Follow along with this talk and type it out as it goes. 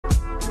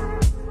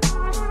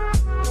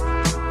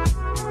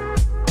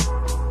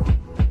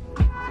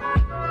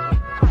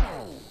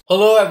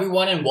Hello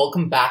everyone and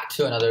welcome back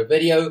to another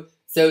video.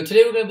 So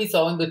today we're going to be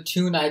solving the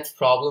 2 nights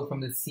problem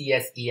from the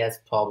CSES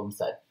problem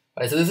set.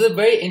 Alright, so this is a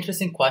very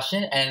interesting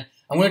question and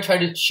I'm going to try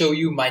to show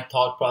you my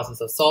thought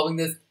process of solving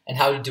this and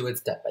how to do it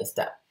step by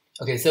step.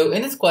 Okay, so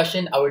in this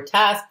question, our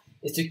task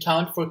is to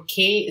count for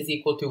k is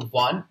equal to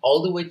 1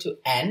 all the way to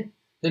n,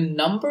 the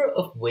number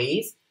of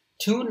ways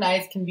 2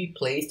 knights can be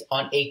placed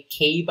on a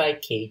k by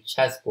k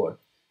chessboard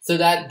so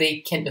that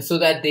they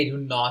do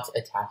not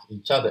attack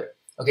each other.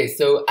 Okay,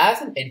 so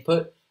as an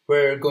input,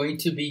 we're going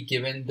to be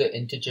given the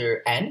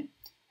integer n.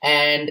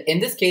 And in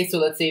this case, so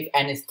let's say if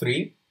n is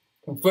 3,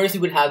 first we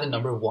would have the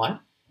number 1.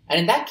 And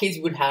in that case,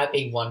 we would have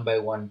a 1 by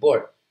 1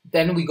 board.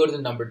 Then we go to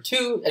the number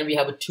 2 and we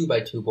have a 2 by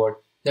 2 board.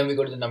 Then we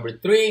go to the number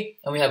 3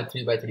 and we have a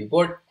 3 by 3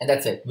 board. And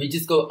that's it. We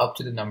just go up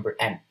to the number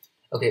n.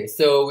 Okay,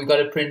 so we got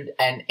to print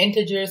n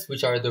integers,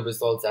 which are the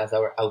results as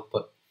our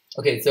output.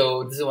 Okay,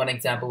 so this is one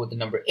example with the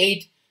number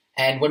 8.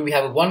 And when we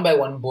have a 1 by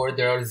 1 board,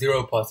 there are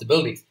 0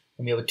 possibilities.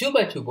 When we have a 2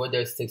 by 2 board,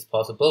 there's 6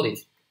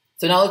 possibilities.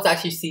 So now let's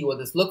actually see what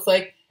this looks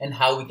like and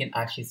how we can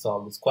actually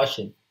solve this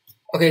question.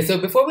 Okay, so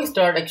before we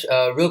start,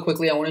 real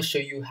quickly, I want to show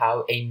you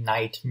how a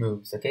knight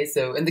moves. Okay,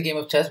 so in the game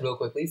of chess, real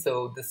quickly,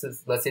 so this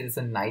is, let's say this is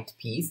a knight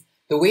piece.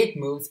 The way it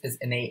moves is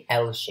in a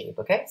L shape,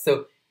 okay?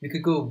 So we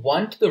could go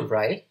 1 to the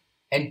right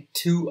and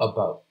 2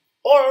 above.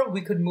 Or we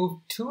could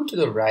move 2 to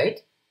the right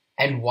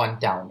and 1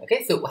 down,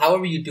 okay? So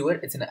however you do it,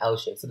 it's in an L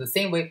shape. So the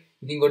same way,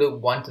 you can go to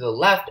 1 to the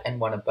left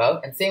and 1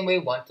 above, and same way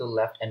 1 to the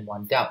left and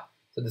 1 down.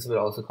 So this would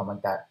also come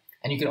like that.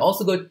 And you can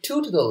also go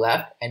 2 to the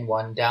left and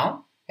 1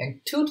 down,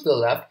 and 2 to the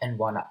left and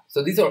 1 up.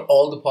 So these are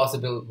all the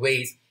possible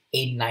ways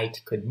a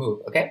knight could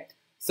move, okay?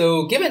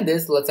 So given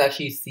this, let's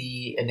actually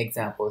see an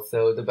example.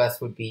 So the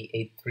best would be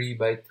a 3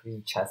 by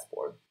 3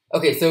 chessboard.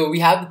 Okay, so we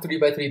have the 3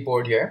 by 3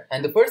 board here.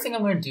 And the first thing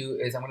I'm going to do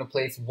is I'm going to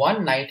place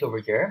one knight over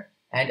here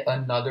and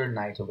another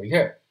knight over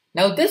here.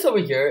 Now this over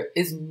here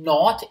is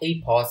not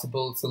a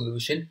possible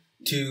solution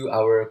to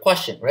our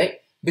question, right?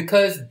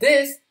 Because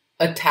these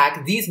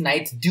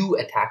knights do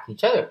attack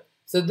each other.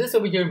 So this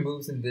over here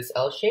moves in this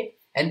L shape,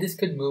 and this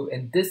could move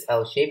in this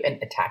L shape and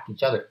attack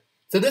each other.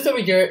 So this over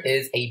here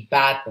is a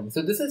bad thing.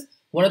 So this is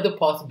one of the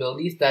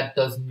possibilities that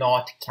does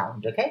not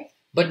count, okay?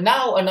 But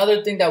now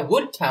another thing that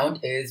would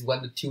count is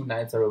when the 2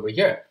 knights are over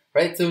here,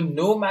 right? So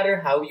no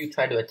matter how you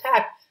try to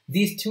attack,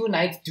 these 2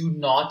 knights do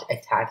not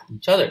attack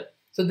each other.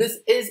 So this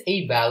is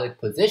a valid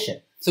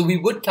position. So we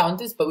would count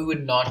this, but we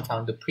would not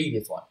count the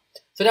previous one.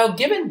 So now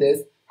given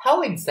this,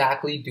 how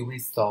exactly do we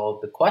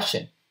solve the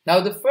question? Now,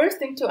 the first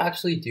thing to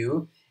actually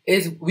do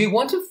is we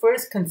want to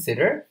first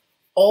consider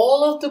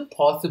all of the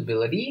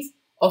possibilities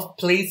of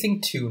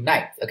placing 2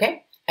 knights,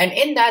 okay? And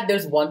in that,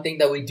 there's one thing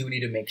that we do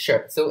need to make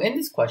sure. So in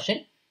this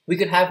question, we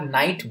could have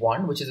knight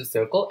 1, which is a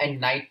circle, and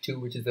knight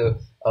 2, which is a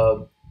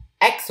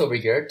X over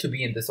here, to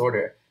be in this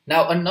order.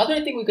 Now,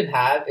 another thing we could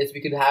have is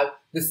we could have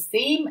the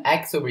same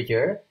X over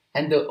here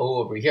and the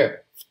O over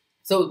here.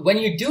 So when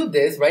you do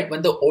this, right,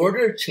 when the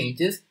order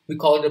changes, we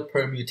call it a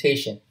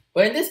permutation.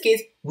 But in this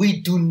case,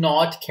 we do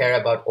not care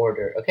about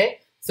order, okay?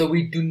 So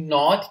we do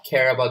not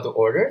care about the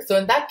order. So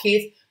in that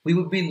case, we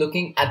would be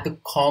looking at the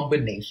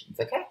combinations,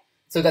 okay?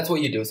 So that's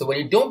what you do. So when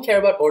you don't care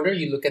about order,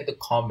 you look at the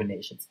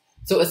combinations.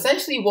 So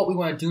essentially what we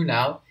want to do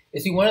now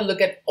is we want to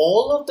look at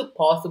all of the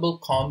possible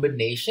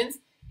combinations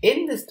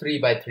in this 3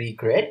 by 3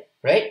 grid,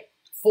 right?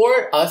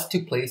 For us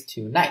to place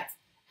 2 knights.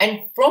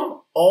 And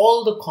from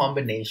all the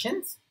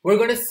combinations, we're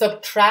going to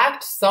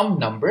subtract some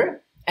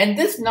number. And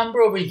this number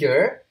over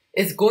here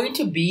is going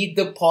to be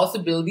the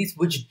possibilities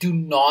which do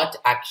not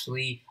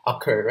actually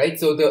occur, right?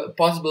 So the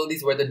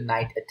possibilities where the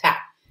knight attack.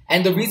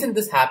 And the reason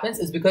this happens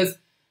is because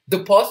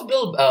the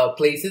possible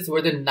places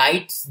where the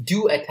knights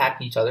do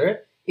attack each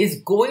other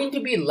is going to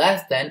be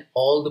less than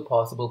all the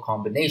possible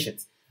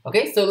combinations.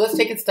 Okay, so let's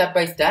take it step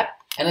by step.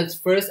 And let's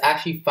first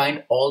actually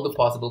find all the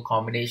possible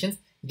combinations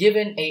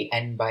given a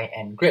n by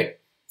n grid.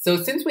 So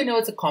since we know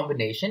it's a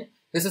combination,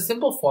 there's a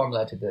simple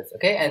formula to this,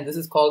 okay? And this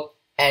is called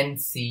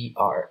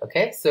NCR,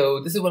 okay?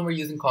 So this is when we're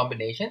using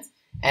combinations.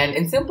 And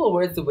in simple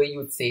words, the way you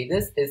would say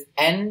this is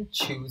N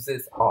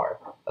chooses R,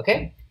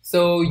 okay?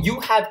 So you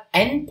have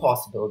N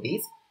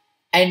possibilities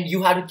and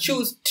you have to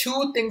choose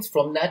 2 things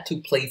from that to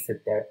place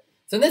it there.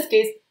 So in this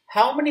case,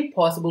 how many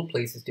possible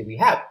places do we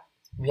have?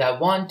 We have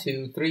 1,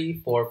 2,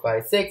 3, 4,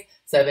 5, 6,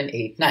 7,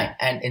 8, 9.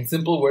 And in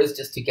simple words,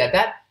 just to get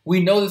that,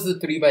 we know this is a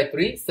 3 by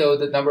 3. So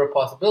the number of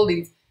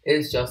possibilities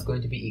is just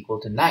going to be equal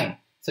to 9.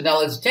 So now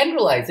let's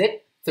generalize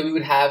it. So we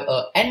would have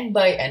n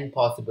by n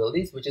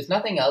possibilities, which is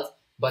nothing else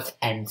but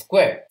n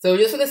squared. So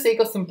just for the sake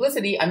of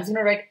simplicity, I'm just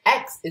going to write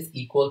x is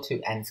equal to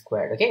n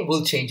squared, okay?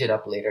 We'll change it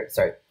up later,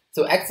 sorry.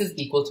 So x is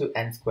equal to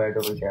n squared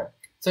over here.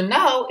 So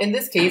now, in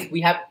this case,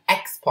 we have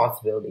x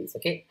possibilities,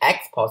 okay?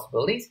 X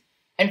possibilities.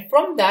 And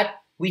from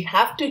that, we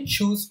have to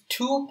choose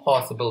 2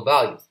 possible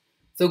values.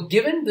 So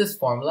given this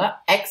formula,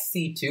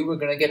 xc2, we're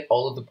going to get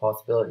all of the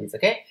possibilities,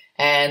 okay?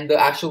 And the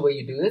actual way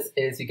you do this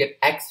is you get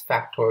x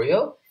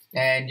factorial,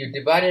 and you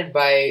divide it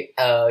by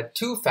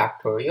 2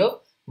 factorial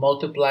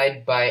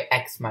multiplied by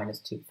x minus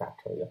 2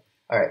 factorial.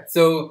 All right,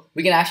 so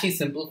we can actually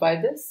simplify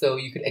this. So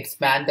you could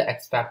expand the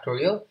x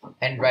factorial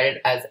and write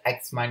it as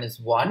x minus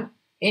 1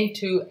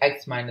 into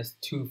x minus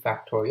 2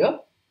 factorial.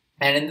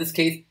 And in this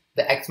case,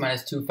 the x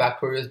minus 2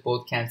 factorials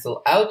both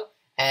cancel out.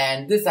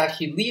 And this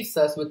actually leaves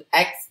us with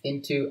x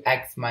into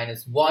x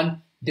minus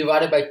 1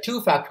 divided by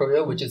 2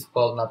 factorial, which is,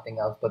 well, nothing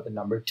else but the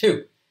number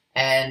 2.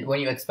 And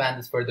when you expand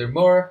this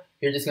furthermore,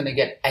 you're just going to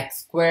get x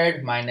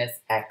squared minus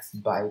x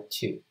by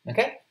 2.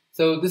 Okay?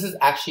 So this is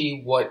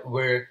actually what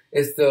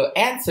is the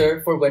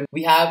answer for when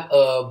we have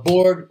a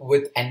board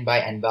with n by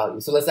n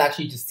values. So let's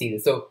actually just see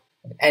this. So,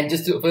 and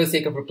just for the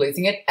sake of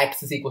replacing it,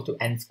 x is equal to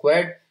n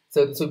squared.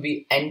 So this would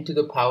be n to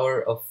the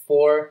power of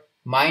 4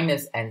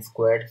 minus n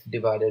squared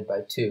divided by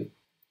 2.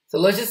 So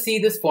let's just see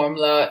this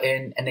formula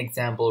in an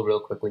example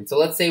real quickly. So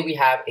let's say we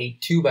have a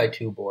 2 by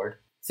 2 board.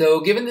 So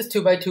given this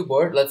 2 by 2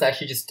 board, let's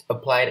actually just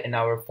apply it in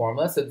our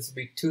formula. So this would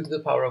be 2 to the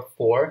power of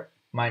 4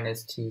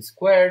 minus 2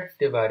 squared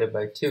divided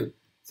by 2.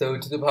 So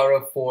 2 to the power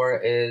of 4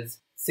 is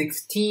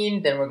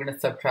 16. Then we're going to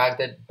subtract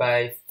that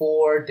by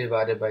 4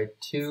 divided by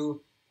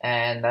 2.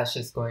 And that's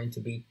just going to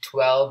be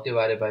 12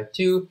 divided by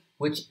 2,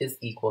 which is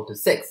equal to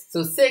 6.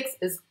 So 6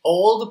 is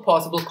all the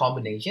possible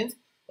combinations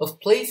of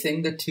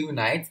placing the 2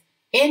 knights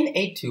in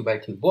a 2 by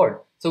 2 board.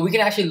 So we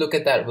can actually look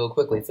at that real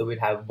quickly. So we'd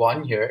have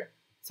 1 here,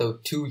 so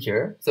 2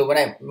 here. So when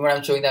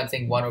I'm showing that, I'm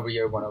saying 1 over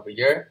here, 1 over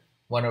here,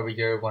 1 over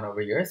here, 1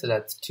 over here. So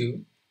that's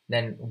 2.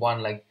 Then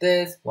 1 like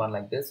this, 1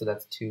 like this. So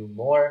that's 2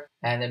 more.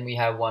 And then we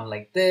have 1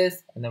 like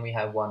this, and then we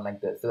have 1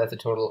 like this. So that's a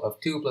total of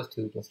 2 plus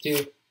 2 plus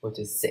 2, which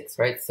is 6,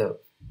 right? So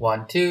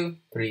 1, 2,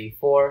 3,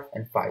 4,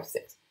 and 5,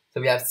 6. So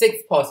we have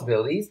 6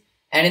 possibilities.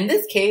 And in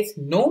this case,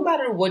 no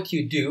matter what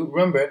you do,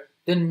 remember,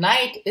 the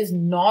knight is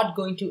not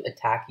going to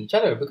attack each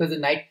other because the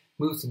knight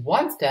moves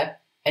 1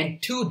 step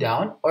and 2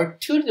 down, or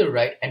 2 to the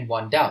right and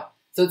 1 down.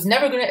 So it's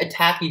never going to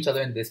attack each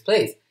other in this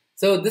place.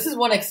 So this is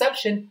one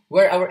exception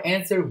where our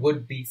answer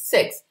would be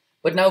 6.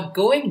 But now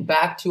going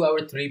back to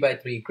our 3 by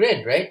 3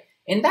 grid, right?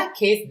 In that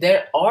case,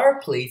 there are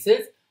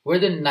places where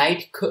the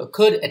knight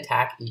could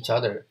attack each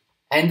other.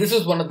 And this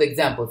was one of the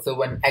examples. So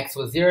when x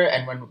was here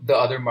and when the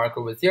other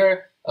marker was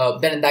here,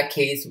 then in that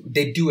case,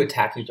 they do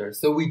attack each other.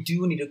 So we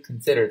do need to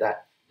consider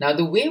that. Now,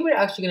 the way we're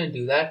actually going to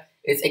do that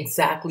is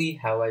exactly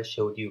how I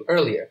showed you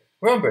earlier.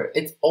 Remember,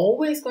 it's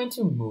always going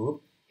to move.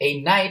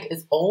 A knight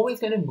is always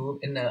going to move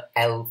in an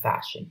L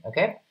fashion,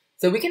 okay?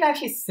 So we can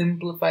actually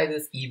simplify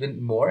this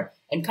even more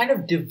and kind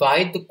of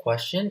divide the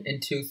question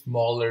into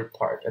smaller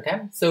parts,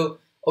 okay? So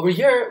over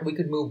here, we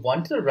could move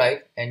 1 to the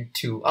right and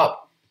 2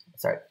 up.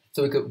 Sorry.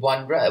 So we could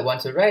 1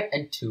 to the right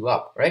and 2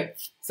 up, right?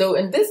 So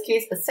in this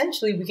case,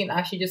 essentially, we can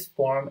actually just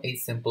form a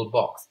simple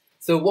box.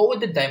 So what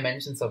would the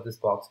dimensions of this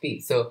box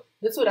be? So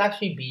this would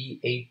actually be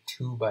a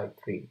 2 by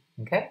 3,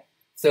 okay?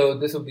 So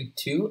this would be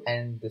 2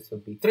 and this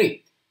would be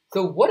 3.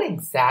 So what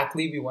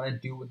exactly we want to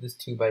do with this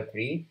 2 by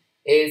 3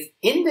 is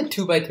in the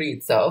 2 by 3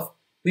 itself,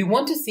 we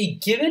want to see,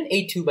 given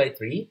a 2 by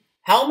 3,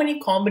 how many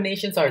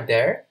combinations are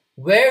there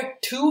where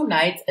 2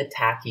 knights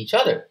attack each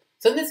other.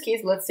 So in this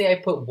case, let's say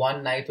I put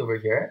 1 knight over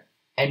here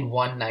and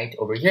 1 knight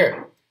over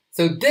here.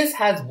 So this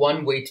has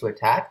 1 way to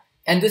attack,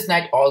 and this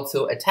knight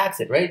also attacks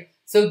it, right?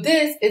 So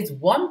this is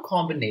one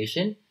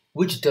combination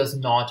which does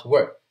not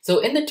work. So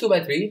in the 2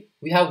 by 3,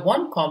 we have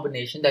one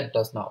combination that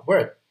does not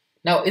work.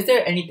 Now, is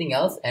there anything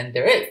else? And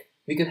there is.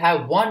 We could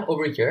have 1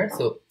 over here.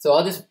 So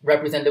I'll just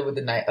represent it with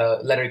the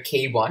letter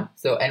K1.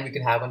 So, and we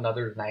can have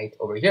another knight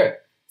over here.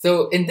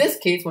 So in this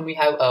case, when we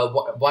have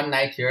 1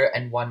 knight here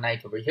and 1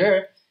 knight over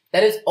here,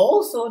 that is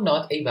also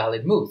not a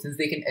valid move since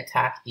they can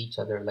attack each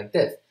other like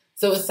this.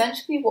 So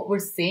essentially what we're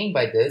saying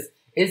by this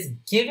is,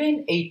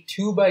 given a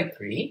 2 by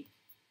 3,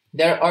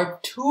 there are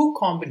 2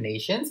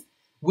 combinations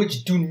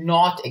which do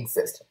not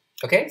exist.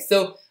 Okay,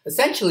 so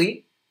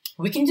essentially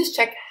we can just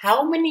check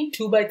how many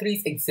 2 by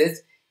 3s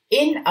exist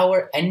in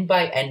our n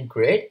by n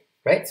grid,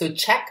 right? So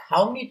check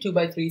how many 2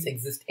 by 3s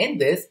exist in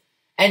this,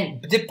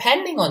 and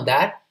depending on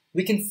that,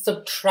 we can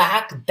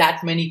subtract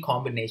that many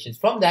combinations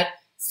from that,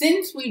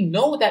 since we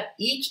know that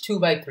each 2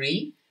 by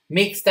 3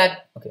 means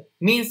that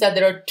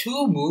there are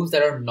 2 moves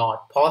that are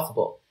not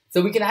possible.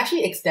 So we can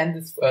actually extend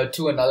this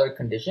to another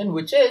condition,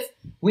 which is,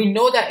 we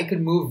know that it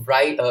could move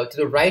right to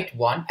the right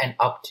 1 and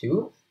up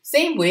 2.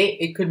 Same way,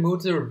 it could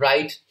move to the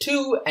right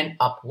 2 and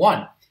up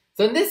 1.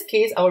 So in this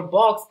case, our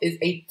box is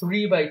a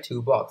 3 by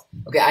 2 box.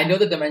 Okay, I know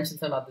the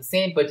dimensions are not the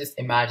same, but just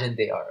imagine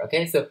they are.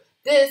 Okay, so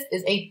this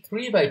is a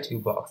 3 by 2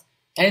 box.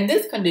 And in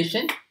this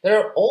condition, there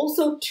are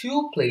also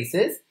 2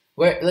 places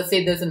where, let's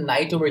say there's a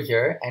knight over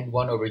here and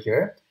 1 over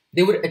here.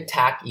 They would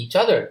attack each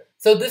other.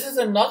 So this is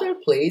another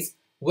place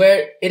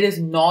where it is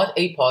not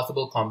a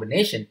possible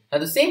combination. Now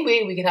the same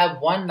way, we can have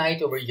 1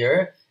 knight over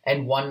here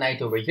and 1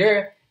 knight over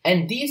here,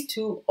 and these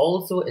 2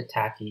 also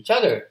attack each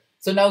other.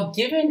 So now,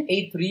 given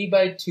a 3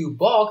 by 2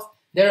 box,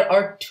 there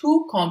are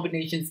 2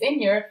 combinations in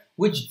here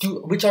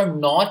which are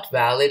not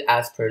valid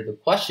as per the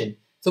question.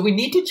 So we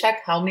need to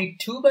check how many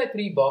 2 by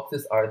 3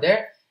 boxes are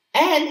there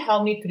and how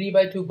many 3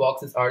 by 2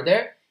 boxes are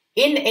there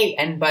in a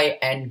n by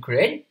n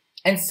grid,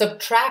 and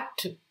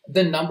subtract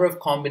the number of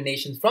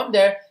combinations from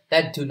there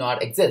that do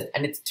not exist.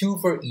 And it's 2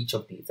 for each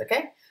of these,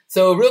 okay?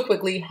 So real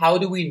quickly, how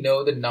do we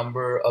know the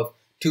number of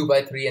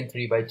 2x3 and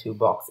 3x2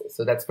 boxes?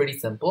 So that's pretty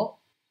simple.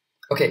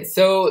 Okay,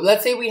 so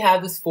let's say we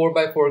have this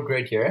 4x4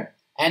 grid here,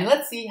 and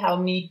let's see how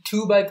many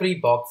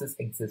 2x3 boxes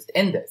exist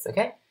in this,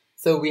 okay?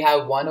 So we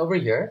have one over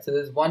here, so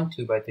there's one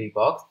 2x3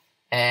 box,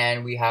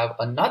 and we have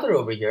another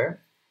over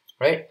here,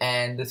 right?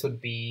 And this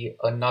would be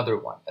another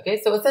one,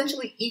 okay? So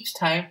essentially each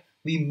time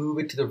we move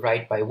it to the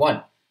right by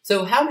 1.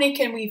 So how many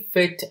can we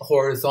fit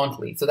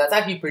horizontally? So that's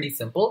actually pretty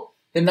simple.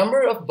 The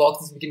number of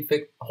boxes we can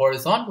fit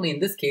horizontally in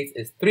this case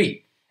is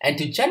 3. And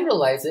to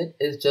generalize it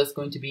is just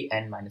going to be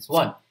n minus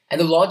 1. And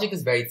the logic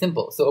is very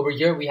simple. So over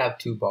here we have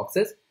 2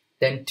 boxes,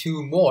 then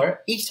 2 more.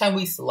 Each time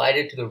we slide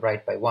it to the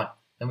right by 1.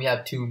 Then we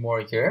have 2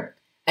 more here.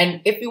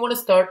 And if we want to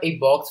start a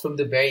box from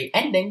the very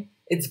ending,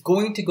 it's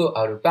going to go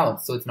out of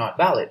bounds, so it's not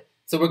valid.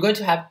 So we're going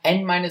to have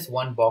n minus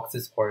 1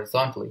 boxes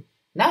horizontally.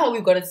 Now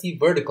we've got to see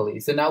vertically.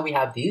 So now we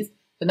have these.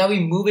 So now we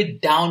move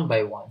it down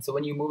by 1. So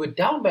when you move it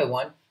down by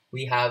 1,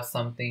 we have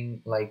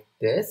something like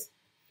this.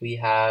 We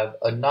have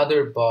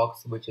another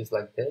box which is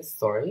like this,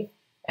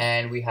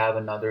 and we have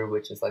another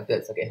which is like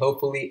this. Okay,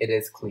 hopefully it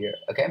is clear,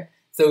 okay?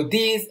 So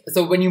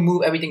when you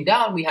move everything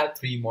down, we have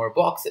 3 more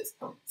boxes.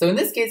 So in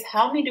this case,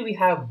 how many do we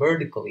have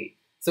vertically?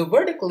 So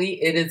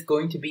vertically, it is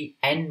going to be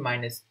n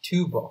minus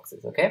 2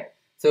 boxes, okay?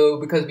 So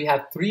because we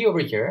have 3 over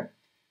here,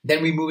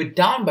 then we move it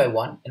down by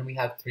 1, and we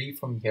have 3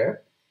 from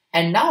here.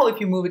 And now if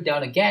you move it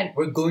down again,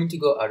 we're going to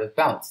go out of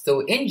bounds.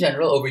 So in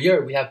general, over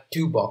here, we have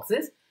 2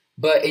 boxes,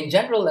 but in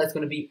general, that's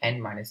going to be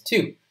n minus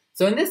 2.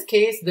 So in this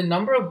case, the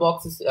number of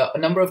boxes,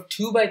 number of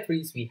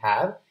 2x3s we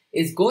have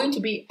is going to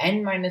be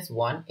n minus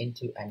 1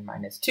 into n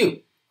minus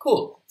 2.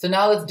 Cool. So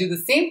now let's do the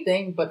same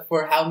thing, but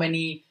for how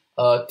many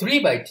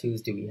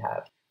 3x2s do we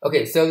have?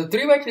 Okay, so the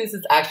 3x2s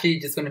is actually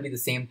just going to be the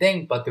same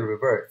thing, but the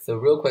reverse. So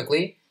real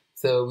quickly,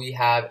 so we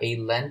have a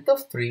length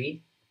of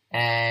 3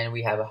 and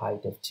we have a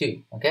height of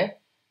 2, okay?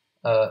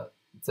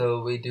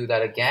 So we do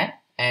that again.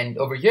 And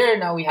over here,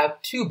 now we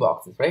have 2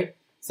 boxes, right?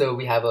 So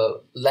we have a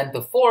length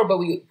of 4, but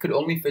we could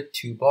only fit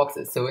 2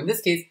 boxes. So in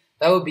this case,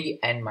 that would be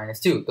n minus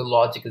 2. The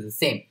logic is the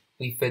same.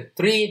 We fit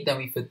 3, then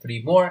we fit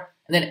 3 more,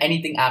 and then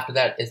anything after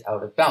that is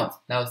out of bounds.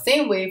 Now,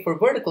 same way for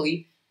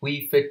vertically,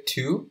 we fit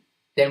 2,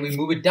 then we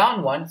move it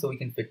down 1 so we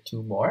can fit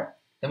 2 more.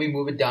 Then we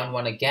move it down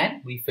 1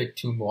 again, we fit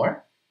 2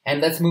 more. And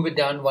let's move it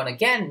down 1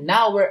 again,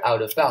 now we're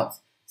out of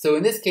bounds. So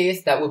in this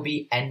case, that would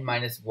be n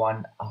minus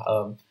 1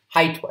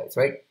 height-wise,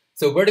 right?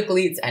 So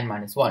vertically, it's n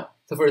minus 1.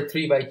 So for a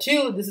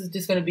 3x2, this is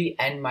just going to be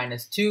n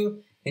minus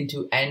 2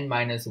 into n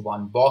minus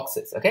 1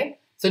 boxes, okay?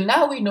 So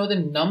now we know the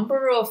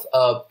number of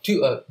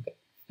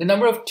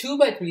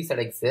 2x3s that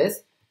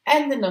exist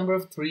and the number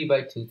of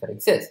 3x2s that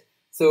exist.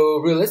 So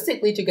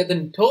realistically, to get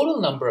the total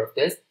number of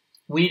this,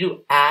 we need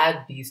to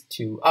add these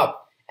 2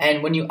 up.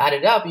 And when you add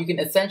it up, you can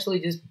essentially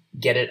just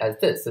get it as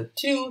this. So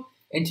 2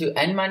 into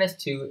n minus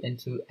 2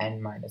 into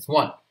n minus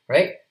 1,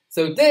 right?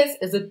 So this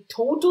is the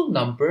total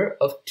number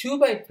of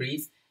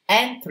 2x3s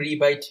and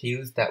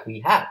 3x2s that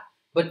we have.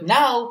 But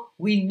now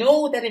we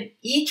know that in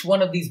each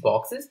one of these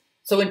boxes,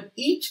 so in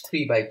each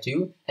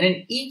 3x2 and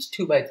in each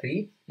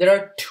 2x3, there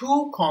are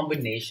 2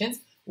 combinations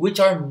which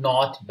are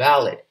not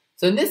valid.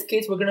 So in this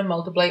case, we're going to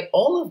multiply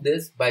all of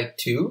this by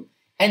 2,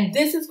 and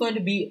this is going to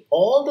be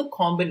all the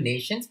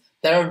combinations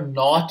that are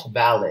not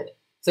valid.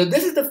 So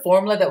this is the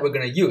formula that we're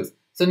going to use.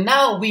 So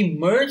now we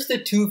merge the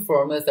 2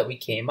 formulas that we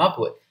came up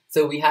with.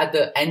 So we had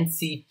the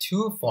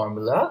NC2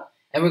 formula,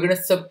 and we're going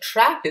to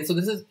subtract it. So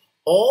this is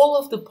all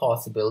of the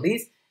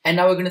possibilities, and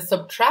now we're going to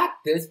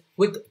subtract this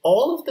with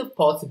all of the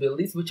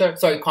possibilities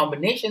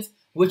combinations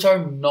which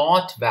are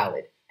not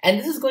valid. And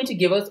this is going to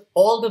give us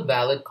all the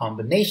valid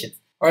combinations.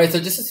 Alright, so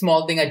just a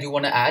small thing I do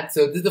want to add.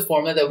 So this is the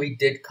formula that we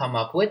did come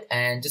up with,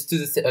 and just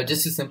to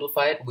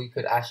simplify it, we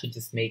could actually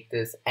just make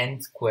this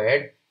n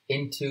squared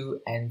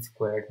into n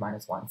squared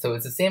minus 1. So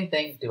it's the same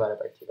thing divided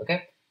by 2,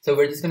 okay? So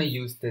we're just going to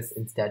use this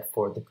instead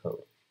for the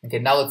code. Okay,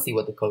 now let's see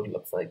what the code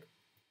looks like.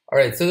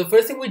 Alright, so the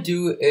first thing we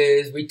do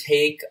is we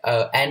take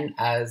n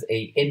as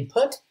a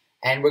input,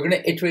 and we're going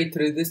to iterate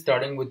through this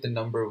starting with the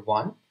number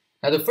 1.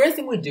 Now the first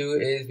thing we do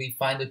is we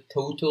find the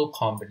total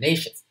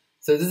combinations.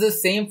 So this is the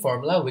same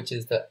formula, which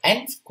is the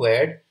n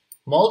squared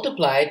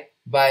multiplied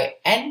by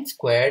n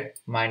squared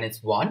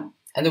minus 1,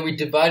 and then we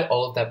divide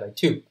all of that by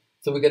 2.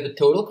 So we get the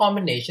total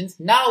combinations.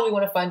 Now we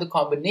want to find the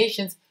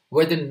combinations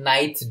where the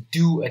knights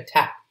do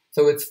attack.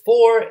 So it's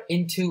 4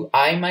 into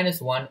I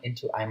minus 1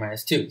 into I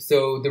minus 2.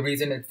 So the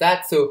reason it's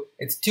that, so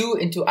it's 2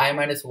 into I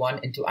minus 1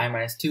 into I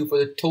minus 2 for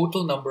the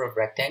total number of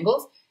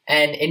rectangles.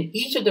 And in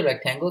each of the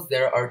rectangles,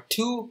 there are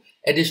 2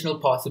 additional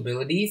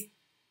possibilities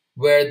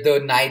where the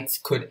knights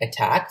could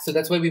attack. So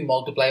that's why we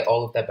multiply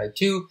all of that by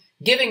 2,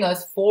 giving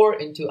us 4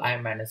 into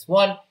I minus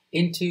 1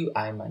 into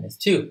I minus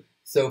 2.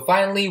 So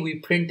finally, we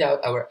print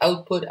out our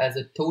output as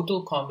a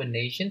total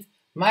combinations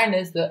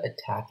minus the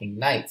attacking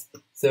knights.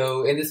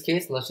 So in this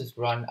case, let's just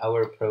run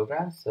our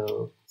program.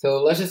 So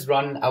let's just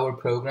run our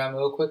program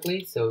real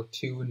quickly. So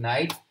 2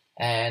 knights,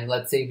 and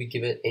let's say we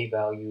give it a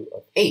value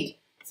of 8.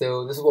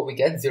 So this is what we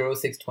get: 0,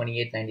 6,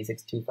 28,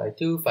 96,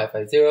 252,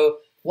 550,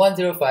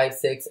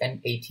 1056, and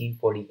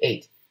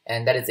 1848.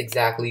 And that is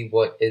exactly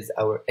what is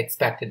our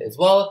expected as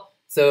well.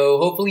 So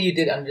hopefully you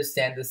did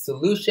understand the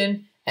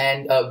solution,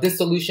 and this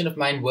solution of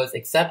mine was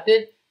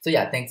accepted. So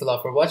yeah, thanks a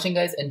lot for watching,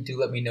 guys, and do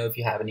let me know if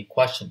you have any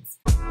questions.